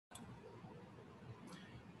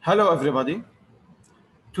Hello, everybody.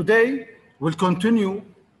 Today, we'll continue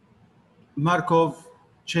Markov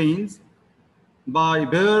chains by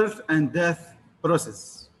birth and death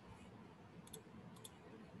process.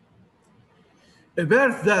 A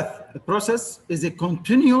birth-death process is a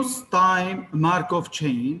continuous time Markov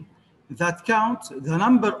chain that counts the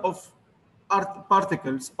number of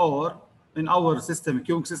particles, or in our system,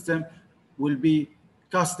 queuing system, will be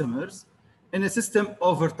customers in a system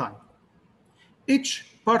over time. Each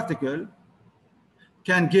particle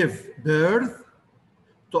can give birth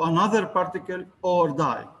to another particle or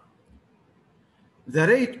die. The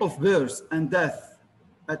rate of birth and death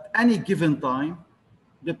at any given time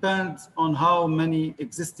depends on how many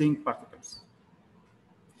existing particles.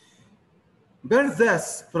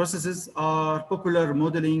 Birth-death processes are popular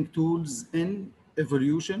modeling tools in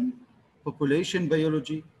evolution, population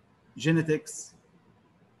biology, genetics,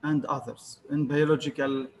 and others in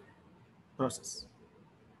biological process.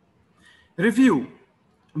 Review.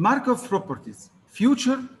 Markov properties.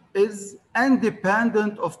 Future is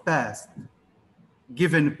independent of past,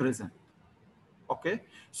 given present. Okay?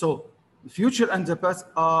 So the future and the past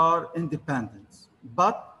are independent,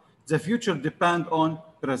 but the future depend on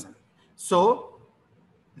present. So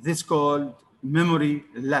this is called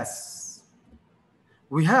memoryless.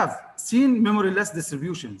 We have seen memoryless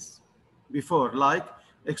distributions before, like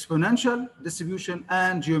exponential distribution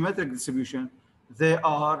and geometric distribution. They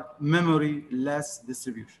are memoryless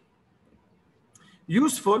distribution.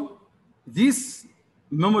 Useful, these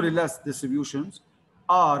memoryless distributions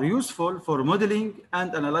are useful for modeling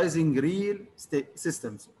and analyzing real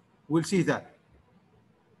systems. We'll see that.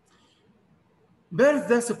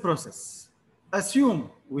 Birth-death process.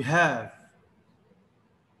 Assume we have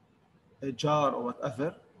a jar or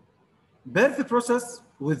whatever. Birth process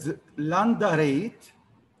with lambda rate,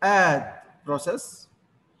 add process.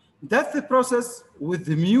 Death process with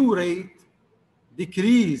the mu rate,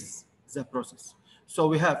 decrease the process. So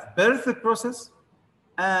we have birth process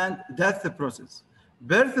and death process.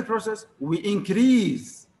 Birth process, we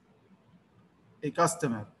increase a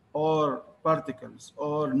customer or particles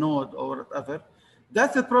or node or whatever.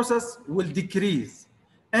 Death process will decrease.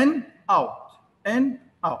 In, out, in,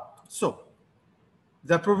 out. So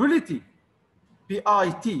the probability,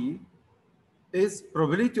 PIT, is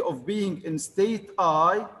probability of being in state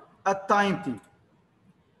I at time t.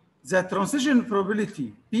 The transition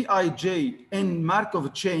probability, Pij, in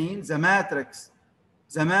Markov chain, the matrix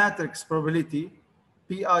probability,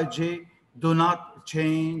 Pij, do not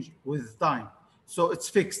change with time. So it's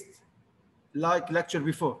fixed, like lecture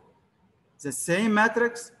before. The same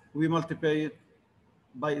matrix, we multiply it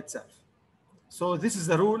by itself. So this is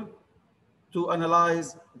the rule to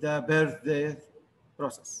analyze the birth-death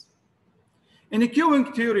process. In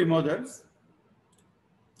queuing theory models,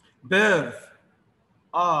 birth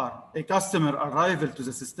are a customer arrival to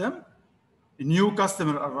the system, a new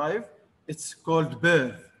customer arrive, it's called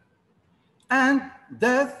birth. And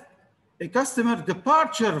death, a customer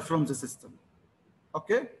departure from the system.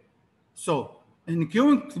 Okay? So in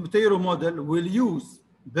queuing theory model, we'll use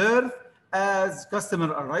birth as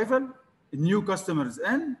customer arrival, new customers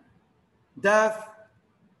in, death,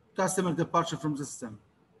 customer departure from the system,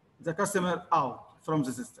 the customer out from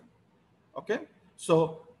the system. Okay?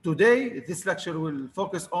 So today, this lecture will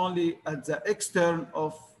focus only at the extern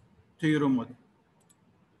of theory model.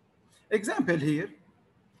 Example here,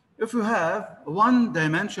 if you have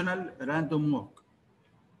one-dimensional random walk,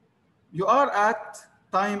 you are at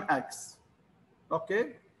time x,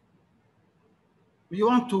 okay? You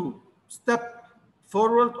want to step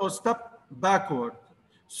forward or step backward.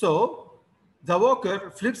 So the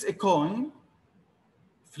walker flips a coin,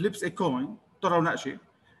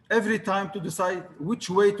 every time to decide which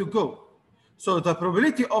way to go. So the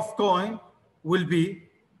probability of coin will be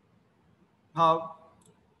how?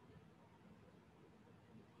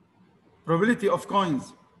 Probability of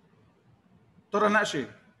coins.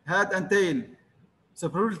 Head and tail. So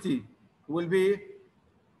probability will be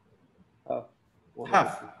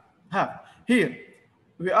half. Here,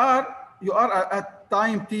 you are at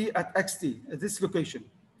time t at xt, at this location.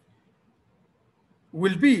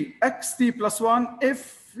 Will be xt plus 1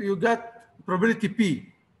 if you get probability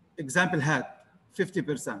p, example had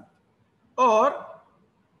 50%, or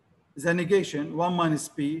the negation 1 minus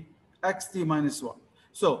p, xt minus 1.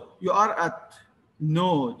 So you are at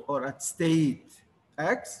node or at state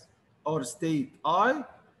x or state I,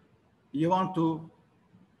 you want to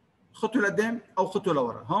خطوة لقدام أو خطوة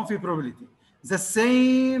لورا. هون في probability. The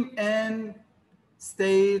same in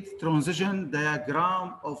state transition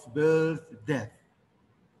diagram of birth death.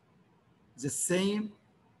 The same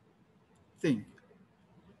thing.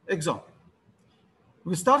 Example.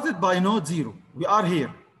 We started by node 0. We are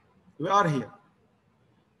here. We are here.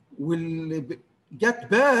 We'll get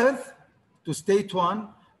birth to state 1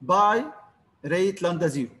 by rate lambda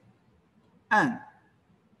 0. And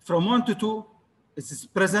from 1 to 2, this is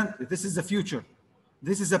present, this is the future,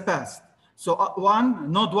 this is the past. So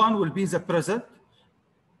node 1 will be the present,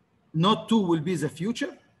 node 2 will be the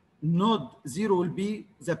future, node 0 will be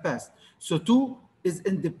the past. So 2 is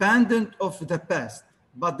independent of the past,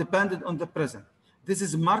 but dependent on the present. This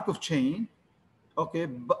is Markov chain, okay,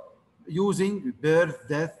 using birth,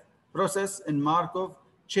 death process in Markov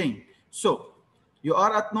chain. So you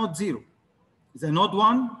are at node 0. The node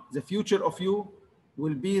 1, the future of you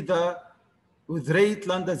will be with rate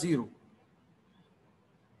lambda 0.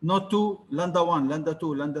 Node 2, lambda 1, lambda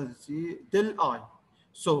 2, lambda 3, till I.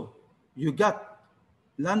 So you got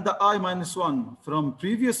lambda I minus 1 from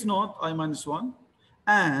previous node I minus 1,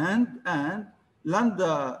 and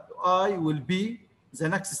lambda I will be the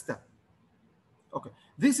next step. Okay,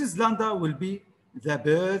 this is lambda will be the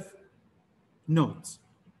birth nodes.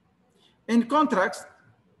 In contrast,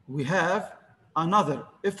 we have another,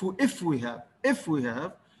 if we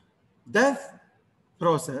have death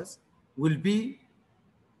process will be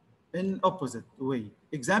in opposite way.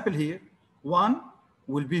 Example here, 1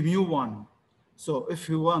 will be mu1. So if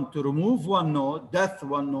you want to remove one node, death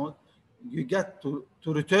one node, you get to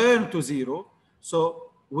return to 0.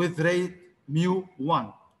 So with rate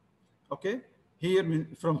mu1, okay? Here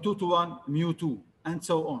from 2 to 1, mu2, and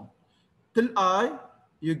so on. Till I,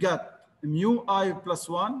 you got mu I plus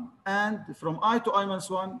 1, and from I to I minus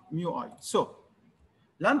 1, mu I. So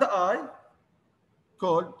lambda I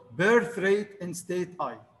called birth rate in state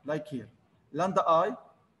I, like here. Lambda I,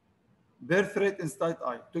 birth rate in state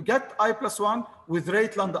I. To get I plus 1 with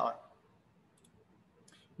rate lambda I.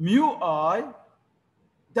 Mu I,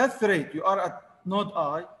 death rate, you are at node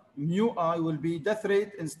I, mu I will be death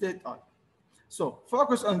rate in state I. So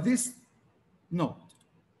focus on this node.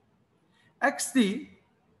 xt,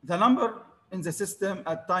 the number in the system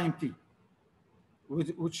at time t,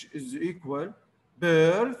 which is equal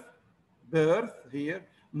birth here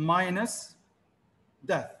minus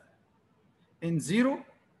death in 0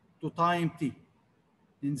 to time t,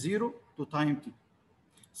 in 0 to time t.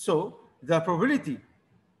 So the probability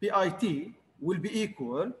PIT will be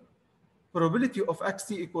equal probability of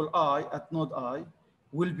xt equal I at node I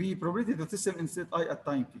will be probability of the system in state I at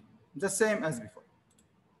time t, the same as before.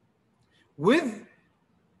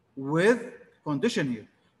 With condition here,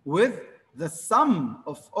 with the sum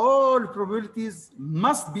of all probabilities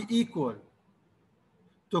must be equal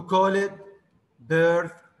to call it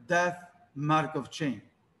birth, death, Markov chain.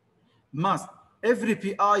 Must, every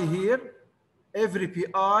PI here, every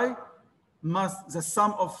PI must, the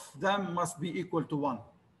sum of them must be equal to 1.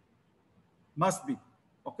 Must be,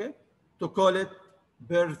 okay? To call it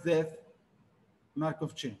birth, death,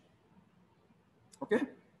 Markov chain. Okay?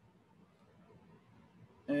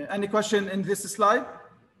 Any question in this slide?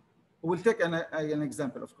 We'll take an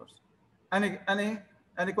example, of course. Any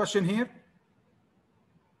question here?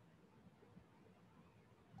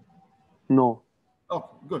 No.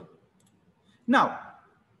 Okay, good. Now,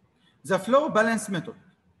 the flow balance method.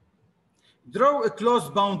 Draw a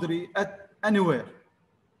closed boundary at anywhere.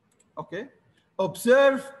 Okay.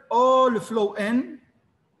 Observe all flow in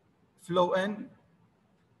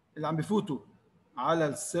اللي عم بفوتوا على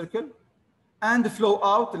السيركل and flow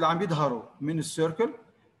out اللي عم يظهروا من السيركل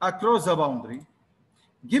across the boundary.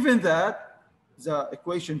 Given that the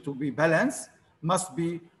equation to be balanced must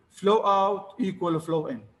be flow out equal flow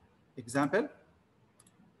in. Example,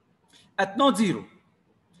 at node 0,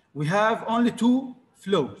 we have only 2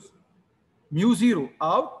 flows, mu 0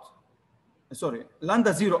 out, sorry,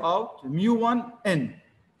 lambda 0 out, mu 1 in.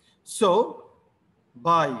 So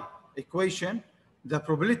by equation, the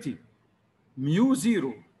probability mu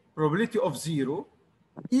 0, probability of 0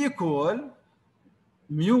 equal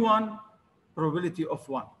mu 1, probability of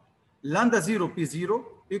 1. Lambda 0 P0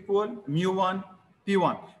 equal mu 1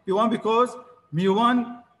 P1. P1 because mu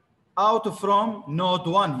 1 out from node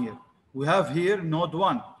 1 here. We have here node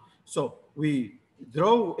 1. So we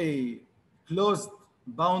draw a closed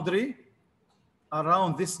boundary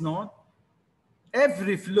around this node.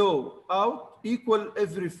 Every flow out equal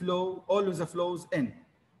every flow, all of the flows in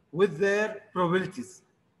with their probabilities.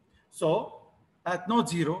 So at node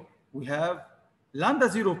 0, we have lambda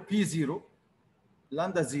 0 P0,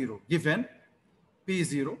 lambda 0 given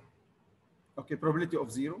P0, okay, probability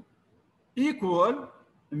of 0, equal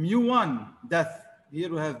mu 1 death. Here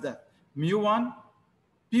we have that. Mu 1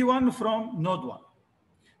 P1 from node 1.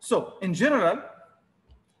 So in general,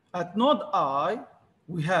 at node I,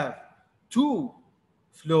 we have 2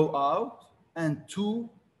 flow out and 2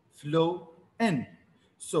 flow in.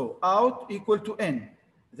 So out equal to n.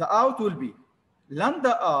 The out will be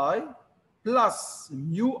lambda I plus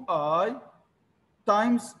mu I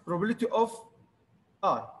times probability of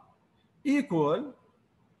I equal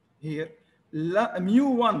here mu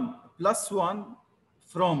 1 plus 1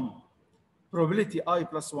 from probability I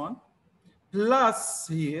plus 1 plus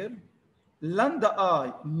here lambda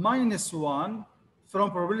I minus 1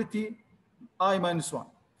 from probability I minus 1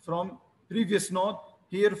 from previous node,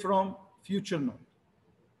 here from future node.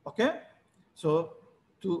 Okay? So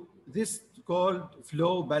to this called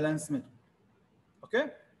flow balance method. Okay?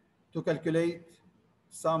 To calculate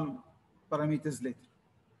some parameters later.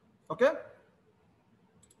 Okay?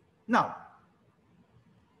 Now,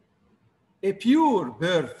 a pure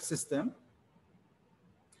birth system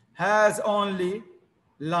has only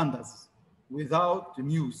lambdas without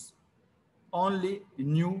mu's. Only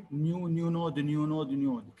new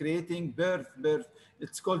node, creating birth.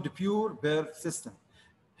 It's called the pure birth system.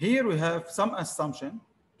 Here we have some assumption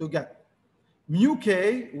to get. Mu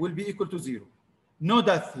k will be equal to 0. No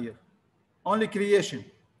death here. Only creation,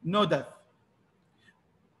 no death.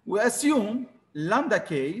 We assume lambda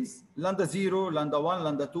k's, lambda 0, lambda 1,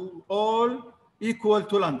 lambda 2, all equal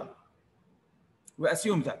to lambda. We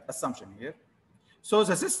assume that assumption here. So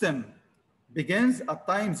the system begins at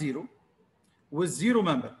time 0 with 0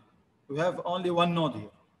 member. We have only one node here.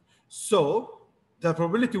 So the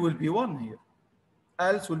probability will be 1 here,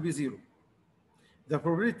 else will be 0. The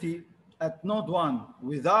probability at node 1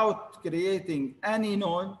 without creating any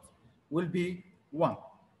node will be 1.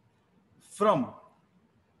 From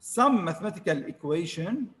some mathematical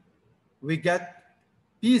equation, we get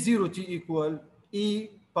P0t equal e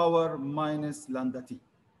power minus lambda t.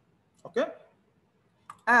 Okay?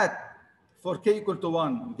 For k equal to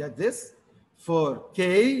 1, we get this. For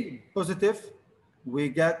k positive, we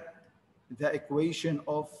get the equation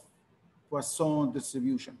of Poisson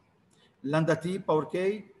distribution. Lambda t power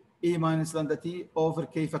k, e minus lambda t over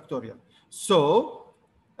k factorial. So,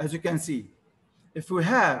 as you can see, if we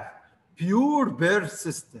have pure birth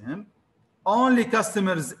system, only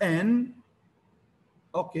customers n,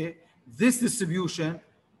 okay, this distribution,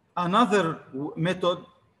 another method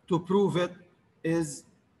to prove it is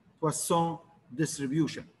Poisson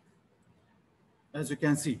distribution, as you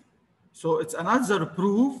can see. So it's another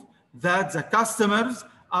proof that the customers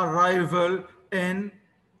arrival in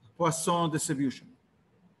Poisson distribution.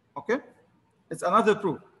 Okay? It's another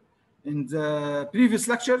proof. In the previous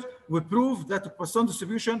lecture, we proved that Poisson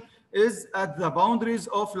distribution is at the boundaries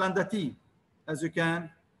of lambda t, as you can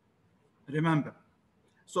remember.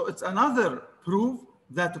 So it's another proof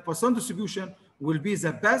that the Poisson distribution will be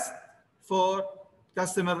the best for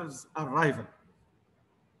customers' arrival.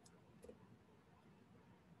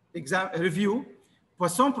 Review,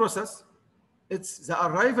 Poisson process, it's the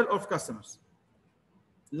arrival of customers.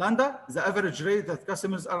 Lambda, the average rate that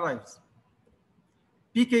customers arrives.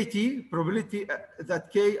 PKT, probability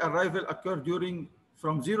that K arrival occur during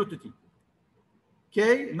from 0 to T.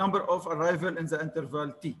 K, number of arrival in the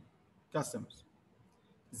interval T, customers.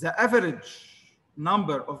 The average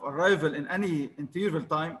number of arrival in any interval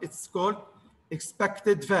time, it's called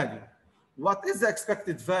expected value. What is the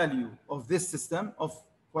expected value of this system of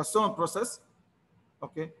Poisson process?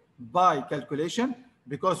 Okay, by calculation,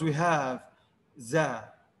 because we have the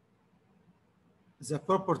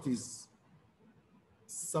properties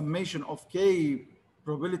summation of k,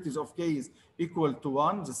 probabilities of k is equal to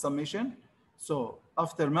 1, the summation. So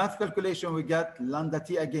after math calculation, we get lambda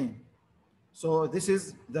t again. So this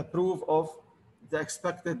is the proof of the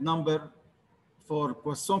expected number for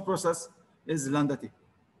Poisson process is lambda t.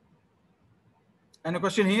 Any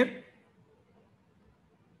question here?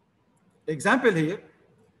 Example here,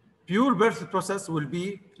 pure birth process will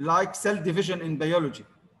be like cell division in biology.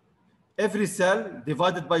 Every cell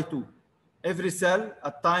divided by 2. Every cell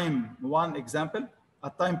at time 1, example,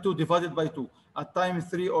 at time 2 divided by 2. At time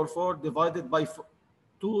 3 or 4 divided by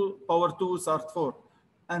 2 power 2 start 4,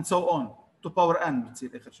 and so on, to power n,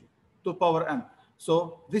 to power n.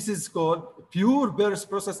 So this is called pure birth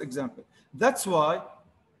process example. That's why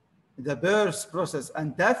the birth process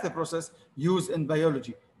and death process used in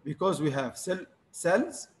biology, because we have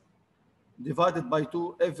cells divided by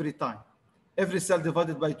 2 every time. Every cell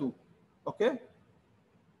divided by 2. Okay?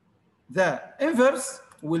 The inverse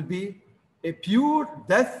will be a pure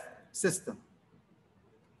death system.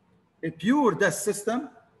 A pure death system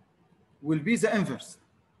will be the inverse.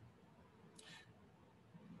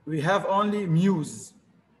 We have only mu's,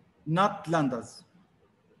 not lambdas.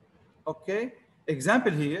 Okay?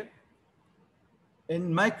 Example here,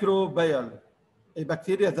 in microbial, a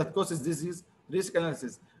bacteria that causes disease, risk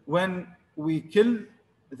analysis. When we kill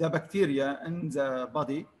the bacteria in the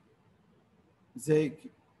body, they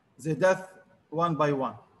death one by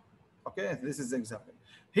one. Okay, this is the example.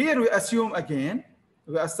 Here we assume again,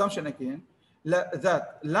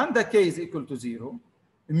 that lambda k is equal to 0,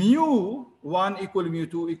 mu1 equal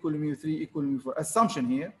mu2 equal mu3 equal mu4. Assumption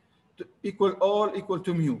here to equal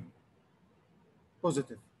to mu,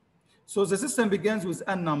 positive. So the system begins with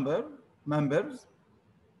n members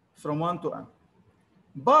from 1 to n.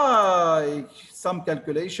 By some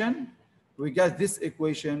calculation, we get this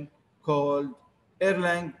equation called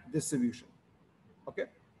Erlang distribution. Okay,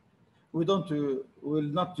 we will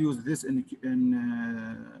not use this in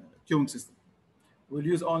queuing system. We'll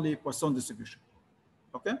use only Poisson distribution.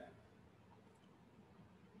 Okay.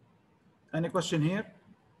 Any question here?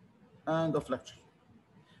 End of lecture.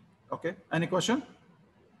 Okay. Any question?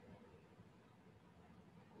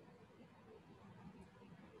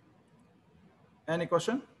 Any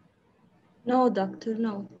question? No, doctor,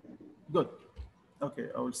 no. Good. Okay,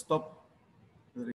 I will stop